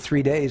blindness for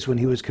 3 days when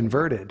he was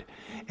converted.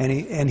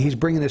 And he's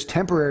bringing this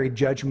temporary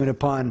judgment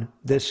upon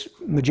this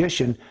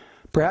magician.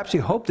 Perhaps he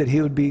hoped that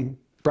he would be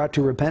brought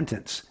to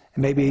repentance.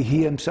 And maybe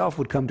he himself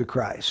would come to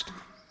Christ.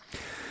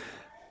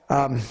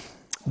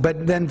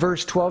 But then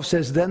verse 12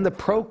 says, then the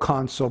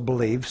proconsul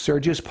believed,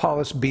 Sergius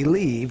Paulus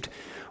believed,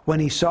 when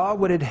he saw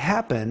what had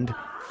happened,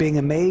 being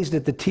amazed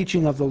at the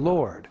teaching of the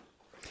Lord.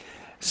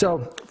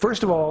 So,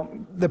 first of all,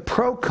 the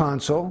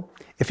proconsul,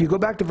 if you go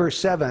back to verse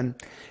 7,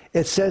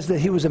 it says that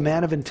he was a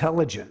man of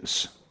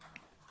intelligence.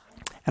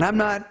 And I'm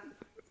not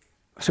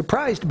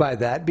surprised by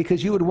that,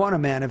 because you would want a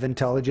man of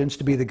intelligence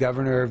to be the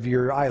governor of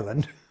your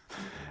island,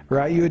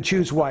 right? You would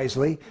choose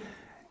wisely.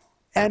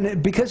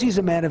 And because he's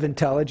a man of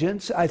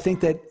intelligence, I think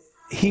that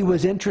he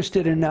was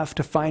interested enough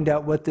to find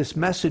out what this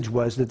message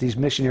was that these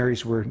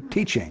missionaries were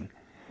teaching.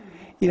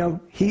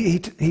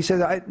 He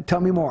said, tell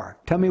me more.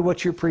 Tell me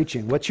what you're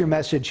preaching. What's your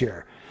message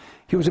here?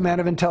 He was a man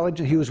of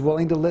intelligence. He was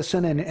willing to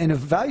listen and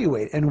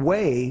evaluate and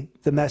weigh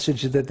the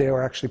message that they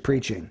were actually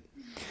preaching.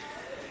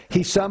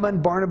 He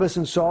summoned Barnabas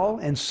and Saul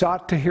and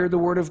sought to hear the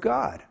word of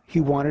God. He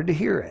wanted to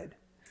hear it.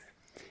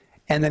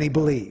 And then he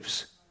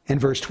believes in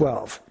verse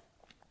 12.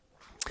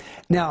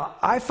 Now,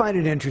 I find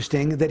it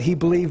interesting that he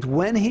believed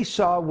when he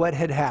saw what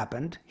had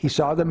happened. He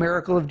saw the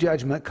miracle of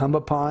judgment come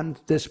upon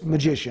this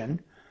magician.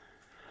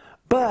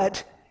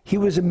 But he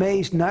was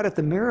amazed not at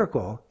the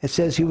miracle. It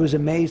says he was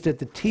amazed at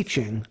the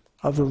teaching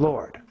of the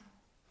Lord.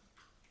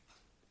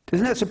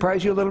 Doesn't that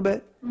surprise you a little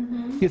bit?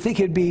 Mm-hmm. You think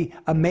he'd be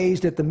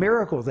amazed at the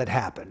miracle that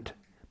happened.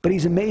 But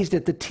he's amazed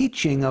at the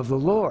teaching of the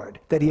Lord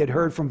that he had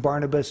heard from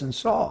Barnabas and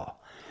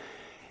Saul.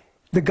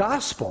 The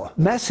gospel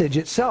message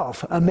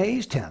itself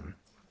amazed him.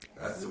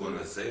 That's the one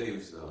that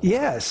saves, though.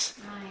 Yes.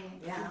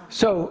 Yeah.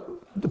 So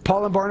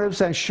Paul and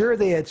Barnabas, I'm sure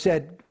they had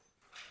said,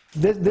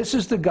 this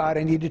is the God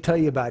I need to tell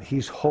you about.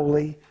 He's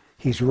holy,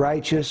 he's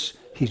righteous,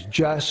 he's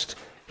just,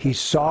 he's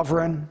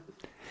sovereign.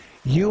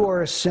 You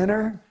are a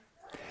sinner.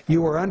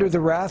 You are under the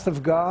wrath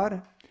of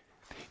God.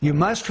 You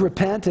must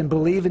repent and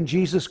believe in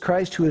Jesus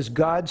Christ, who is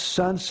God's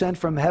Son sent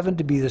from heaven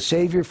to be the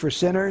Savior for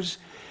sinners.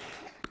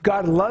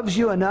 God loves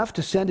you enough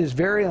to send his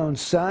very own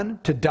Son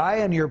to die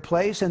in your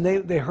place. And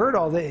they heard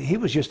all that. He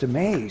was just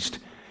amazed.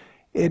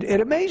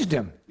 It amazed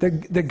him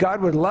that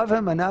God would love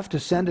him enough to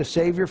send a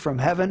Savior from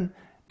heaven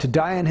to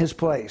die in his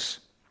place.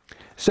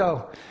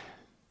 So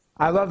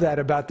I love that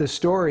about this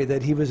story,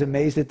 that he was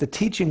amazed at the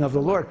teaching of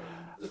the Lord.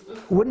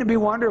 Wouldn't it be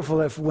wonderful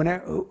if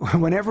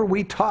whenever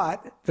we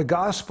taught the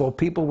gospel,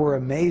 people were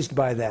amazed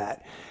by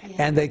that,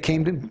 and they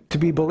came to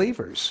be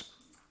believers?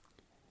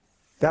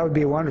 That would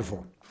be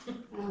wonderful.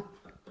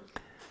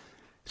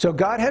 So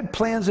God had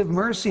plans of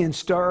mercy in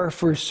store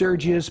for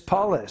Sergius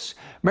Paulus.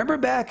 Remember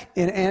back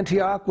in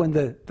Antioch when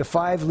the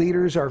 5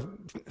 leaders are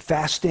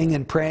fasting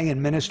and praying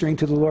and ministering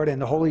to the Lord,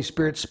 and the Holy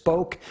Spirit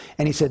spoke,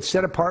 and he said,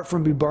 set apart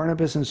from me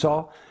Barnabas and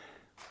Saul?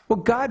 Well,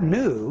 God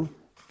knew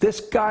this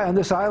guy on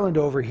this island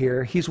over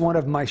here, he's one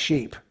of my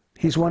sheep.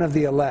 He's one of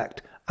the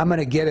elect. I'm going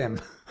to get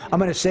him. I'm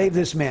going to save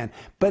this man.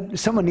 But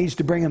someone needs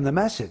to bring him the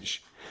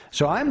message.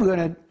 So I'm going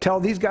to tell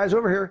these guys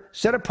over here,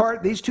 set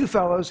apart these 2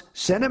 fellows,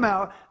 send them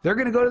out. They're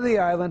going to go to the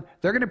island.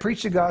 They're going to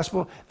preach the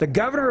gospel. The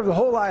governor of the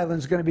whole island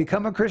is going to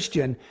become a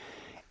Christian,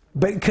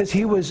 because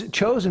he was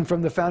chosen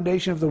from the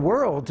foundation of the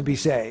world to be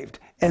saved.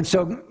 And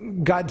so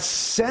God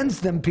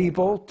sends them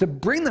people to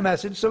bring the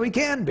message so he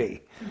can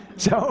be.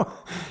 So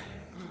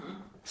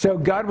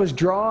God was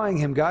drawing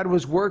him. God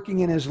was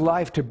working in his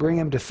life to bring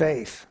him to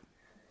faith.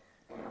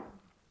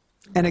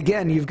 And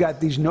again, you've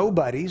got these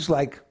nobodies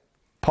like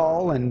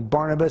Paul and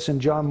Barnabas and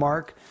John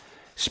Mark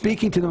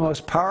speaking to the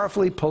most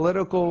powerfully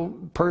political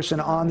person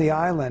on the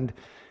island,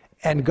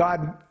 and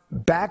God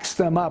backs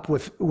them up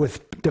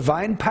with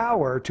divine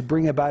power to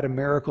bring about a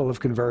miracle of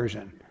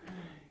conversion.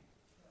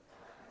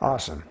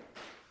 Awesome.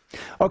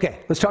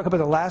 Okay, let's talk about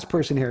the last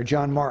person here,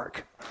 John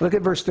Mark. Look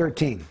at verse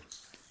 13.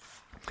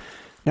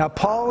 Now,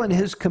 Paul and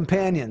his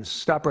companions,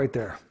 stop right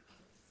there.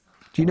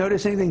 Do you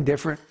notice anything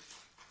different?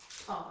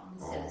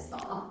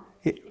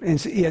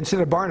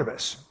 Instead of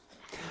Barnabas.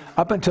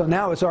 Up until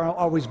now, it's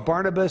always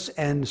Barnabas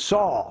and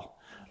Saul.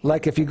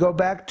 Like if you go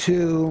back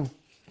to,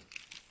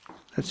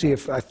 let's see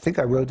if I think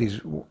I wrote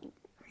these.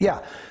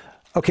 Yeah.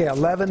 Okay,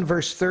 11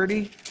 verse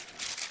 30.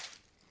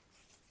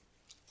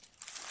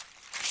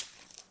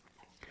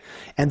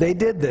 And they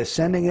did this,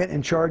 sending it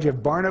in charge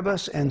of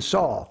Barnabas and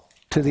Saul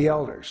to the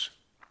elders.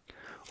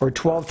 Or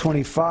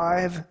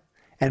 12:25,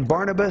 and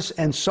Barnabas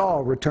and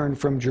Saul returned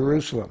from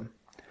Jerusalem.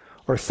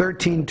 Or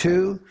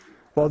 13:2,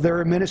 while they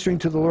were ministering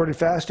to the Lord and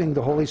fasting,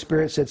 the Holy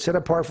Spirit said, set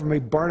apart from me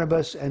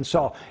Barnabas and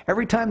Saul.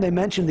 Every time they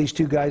mention these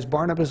 2 guys,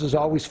 Barnabas is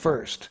always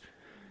first.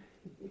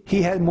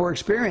 He had more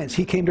experience.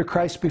 He came to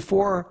Christ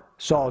before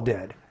Saul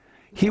did.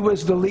 He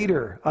was the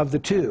leader of the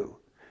 2.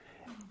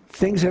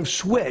 Things have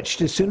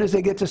switched. As soon as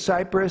they get to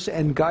Cyprus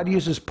and God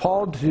uses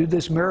Paul to do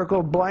this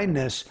miracle of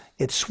blindness,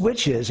 it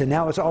switches, and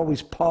now it's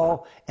always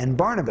Paul and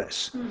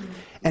Barnabas.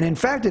 And in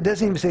fact, it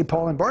doesn't even say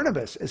Paul and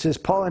Barnabas. It says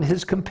Paul and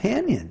his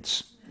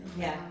companions.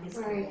 Yeah, his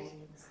companions.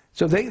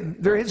 So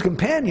they're his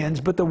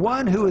companions, but the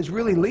one who is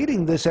really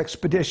leading this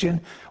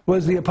expedition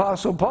was the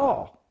Apostle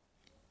Paul.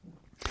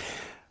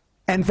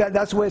 And in fact,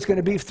 that's the way it's going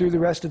to be through the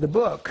rest of the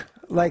book.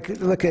 Like,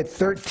 look at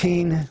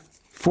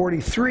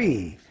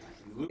 13:43.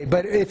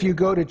 But if you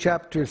go to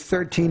chapter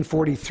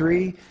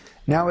 13:43,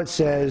 now it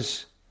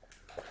says,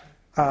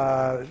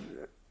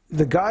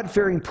 the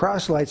God-fearing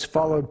proselytes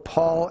followed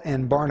Paul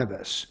and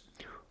Barnabas.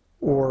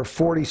 Or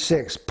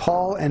 46,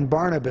 Paul and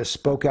Barnabas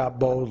spoke out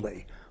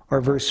boldly. Or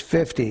verse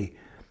 50,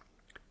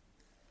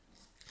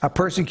 a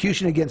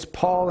persecution against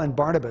Paul and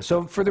Barnabas.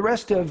 So for the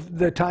rest of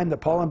the time that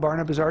Paul and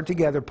Barnabas are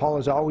together, Paul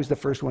is always the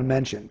first one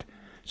mentioned.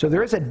 So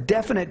there is a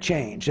definite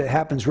change that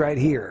happens right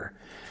here.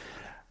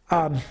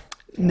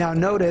 Now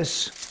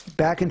notice,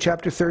 back in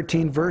chapter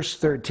 13, verse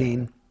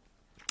 13,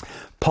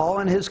 Paul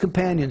and his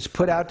companions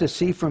put out to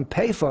sea from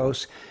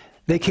Paphos.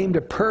 They came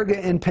to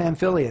Perga in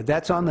Pamphylia.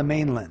 That's on the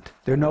mainland.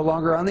 They're no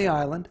longer on the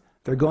island.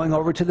 They're going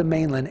over to the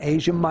mainland,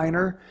 Asia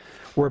Minor,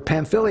 where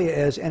Pamphylia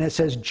is, and it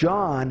says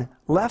John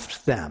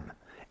left them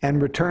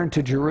and returned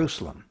to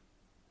Jerusalem.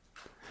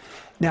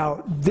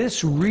 Now,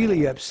 this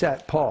really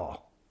upset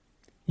Paul.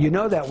 You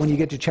know that when you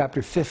get to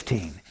chapter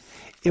 15.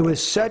 It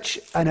was such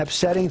an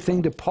upsetting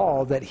thing to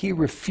Paul that he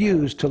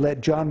refused to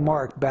let John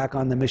Mark back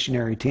on the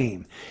missionary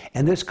team.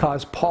 And this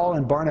caused Paul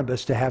and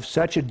Barnabas to have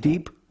such a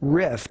deep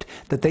rift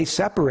that they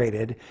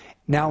separated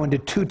now into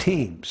 2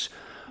 teams.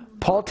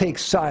 Paul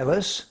takes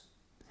Silas,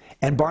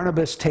 and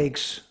Barnabas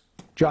takes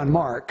John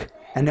Mark,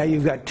 and now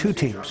you've got 2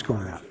 teams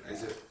going on.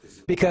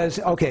 Because,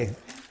 okay,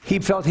 he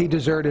felt he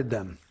deserted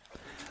them.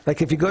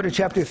 Like if you go to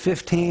chapter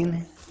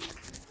 15,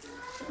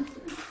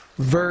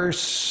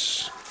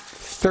 verse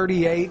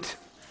 38,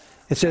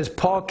 it says,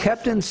 Paul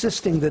kept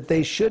insisting that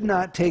they should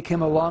not take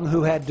him along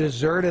who had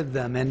deserted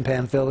them in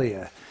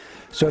Pamphylia.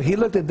 So he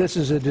looked at this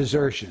as a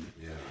desertion.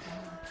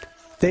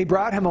 They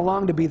brought him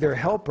along to be their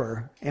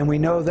helper, and we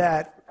know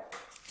that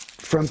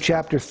from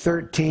chapter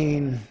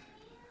 13.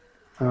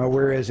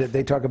 Where is it?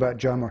 They talk about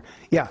John more.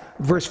 Yeah,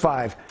 verse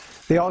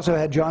 5. They also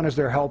had John as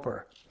their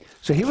helper.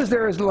 So he was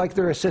there as like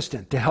their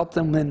assistant to help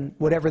them in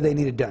whatever they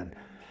needed done.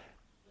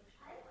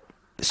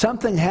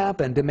 Something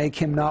happened to make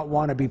him not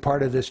want to be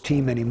part of this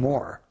team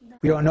anymore.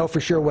 We don't know for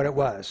sure what it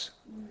was.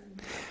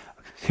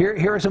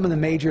 Here are some of the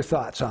major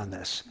thoughts on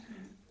this.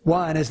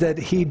 One is that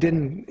he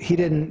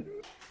didn't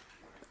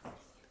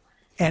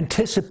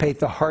anticipate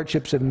the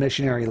hardships of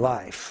missionary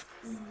life.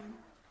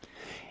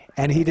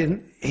 And he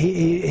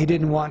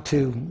didn't want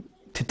to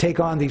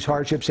take on these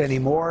hardships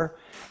anymore.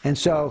 And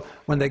so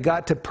when they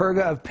got to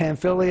Perga of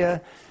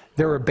Pamphylia,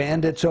 there were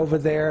bandits over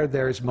there.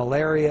 There's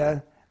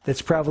malaria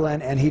that's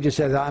prevalent. And he just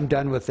said, I'm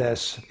done with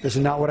this. This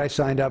is not what I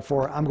signed up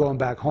for. I'm going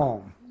back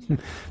home.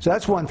 So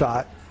that's one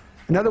thought.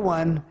 Another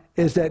one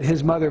is that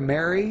his mother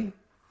Mary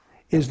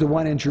is the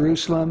one in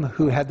Jerusalem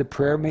who had the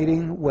prayer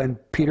meeting when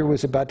Peter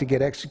was about to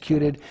get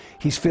executed.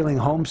 He's feeling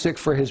homesick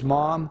for his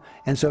mom,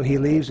 and so he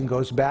leaves and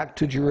goes back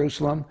to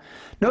Jerusalem.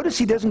 Notice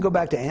he doesn't go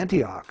back to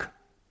Antioch.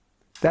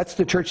 That's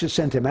the church that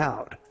sent him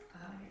out.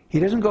 He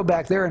doesn't go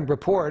back there and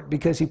report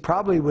because he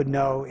probably would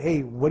know,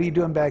 hey, what are you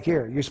doing back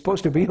here? You're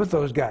supposed to be with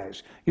those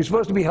guys. You're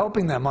supposed to be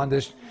helping them on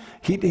this.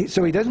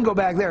 So he doesn't go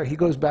back there. He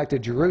goes back to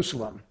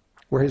Jerusalem,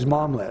 where his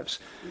mom lives.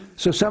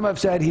 So some have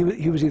said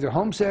he was either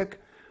homesick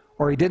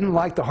or he didn't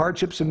like the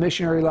hardships of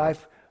missionary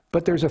life.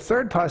 But there's a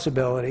third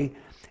possibility,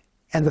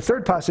 and the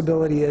third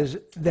possibility is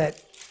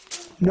that,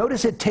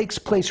 notice it takes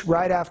place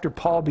right after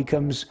Paul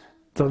becomes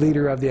the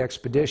leader of the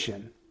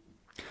expedition.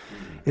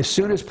 As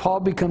soon as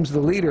Paul becomes the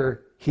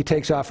leader, he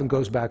takes off and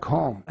goes back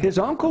home. His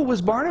uncle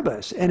was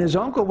Barnabas, and his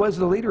uncle was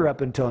the leader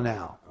up until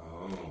now.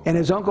 And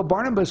his uncle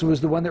Barnabas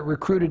was the one that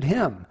recruited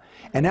him.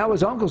 And now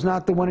his uncle's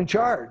not the one in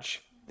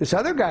charge. This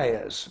other guy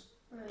is.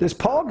 This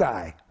Paul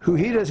guy, who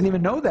he doesn't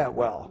even know that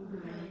well.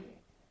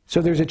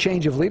 So there's a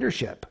change of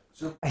leadership.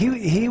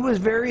 He was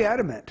very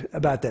adamant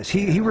about this.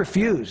 He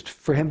refused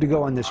for him to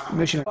go on this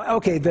mission.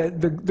 Okay,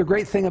 the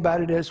great thing about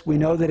it is we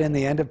know that in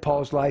the end of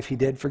Paul's life he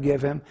did forgive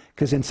him,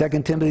 because in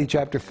 2 Timothy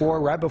chapter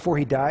 4, right before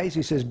he dies,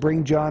 he says,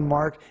 bring John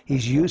Mark.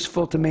 He's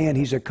useful to me and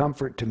he's a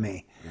comfort to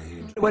me.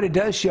 What it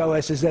does show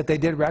us is that they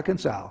did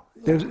reconcile.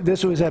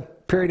 This was a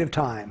period of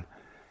time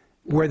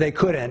where they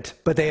couldn't,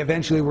 but they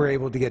eventually were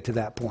able to get to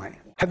that point.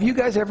 Have you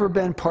guys ever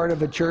been part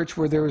of a church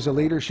where there was a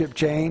leadership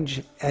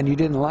change and you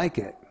didn't like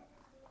it?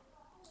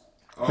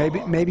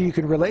 Maybe you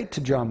can relate to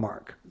John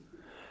Mark.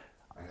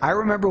 I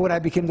remember when I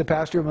became the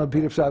pastor of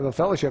Milpitas Bible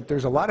Fellowship,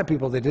 there's a lot of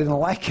people that didn't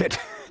like it,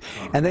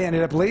 and they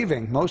ended up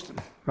leaving.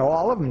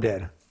 All of them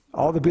did.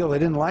 All the people that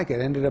didn't like it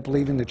ended up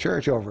leaving the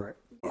church over it.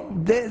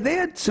 They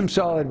had some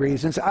solid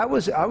reasons. I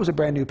was a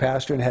brand new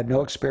pastor and had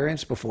no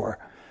experience before.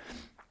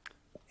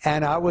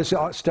 And I was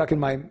stuck in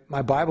my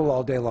Bible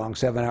all day long,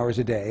 7 hours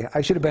a day. I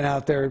should have been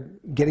out there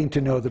getting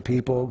to know the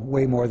people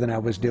way more than I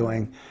was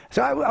doing.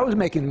 So I was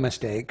making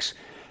mistakes.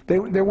 They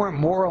weren't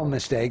moral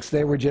mistakes.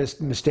 They were just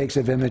mistakes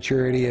of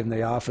immaturity in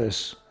the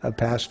office of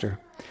pastor.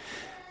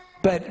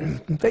 But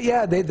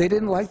yeah, they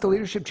didn't like the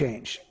leadership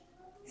change.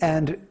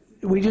 And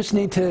we just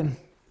need to,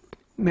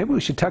 maybe we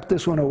should tuck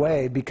this one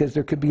away, because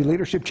there could be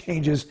leadership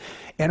changes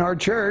in our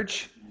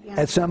church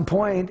at some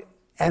point.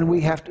 And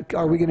we have to,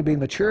 are we going to be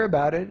mature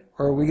about it,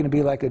 or are we going to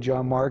be like a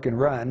John Mark and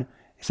run and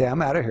say,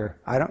 I'm out of here.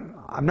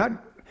 I'm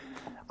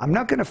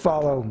not going to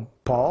follow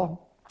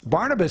Paul.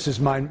 Barnabas is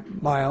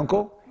my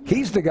uncle.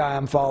 He's the guy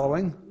I'm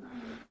following.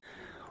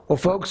 Well,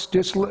 folks,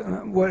 just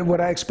what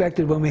I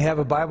expected when we have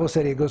a Bible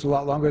study, it goes a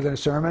lot longer than a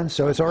sermon.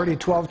 So it's already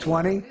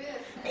 12:20.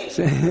 This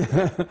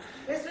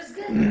was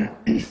good. I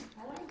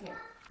like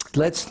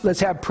it. Let's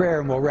have prayer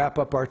and we'll wrap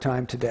up our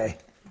time today.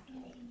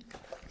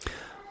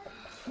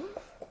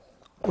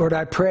 Lord,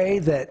 I pray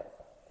that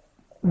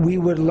we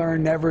would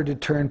learn never to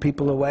turn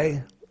people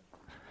away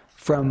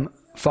from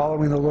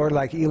following the Lord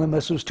like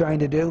Elymas was trying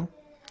to do.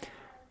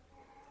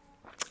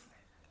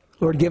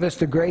 Lord, give us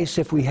the grace,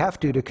 if we have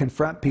to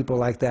confront people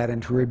like that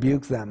and to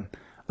rebuke them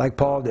like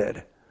Paul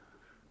did.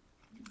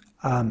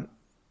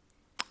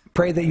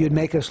 Pray that you'd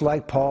make us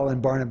like Paul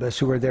and Barnabas,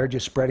 who are there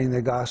just spreading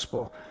the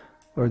gospel,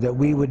 or that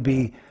we would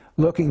be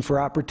looking for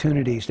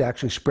opportunities to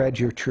actually spread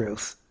your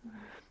truth.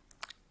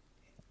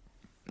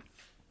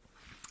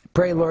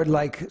 Pray, Lord,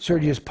 like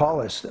Sergius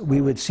Paulus, that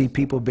we would see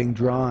people being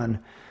drawn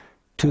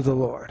to the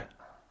Lord.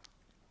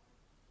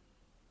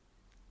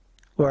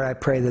 Lord, I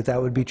pray that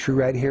that would be true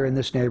right here in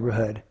this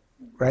neighborhood,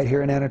 right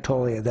here in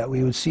Anatolia, that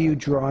we would see you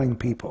drawing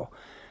people.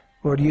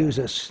 Lord, use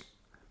us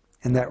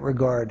in that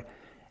regard.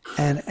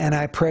 And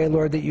I pray,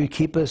 Lord, that you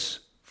keep us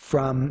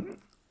from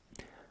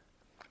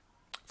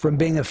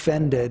being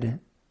offended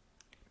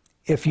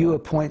if you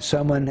appoint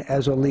someone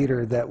as a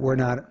leader that we're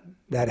not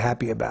that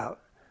happy about.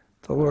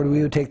 So, Lord,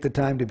 we would take the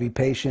time to be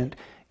patient,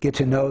 get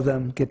to know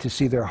them, get to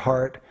see their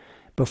heart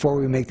before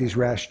we make these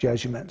rash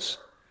judgments.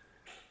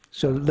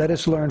 So let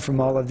us learn from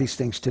all of these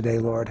things today,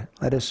 Lord.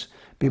 Let us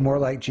be more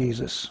like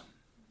Jesus.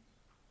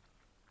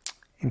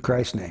 In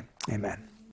Christ's name, amen.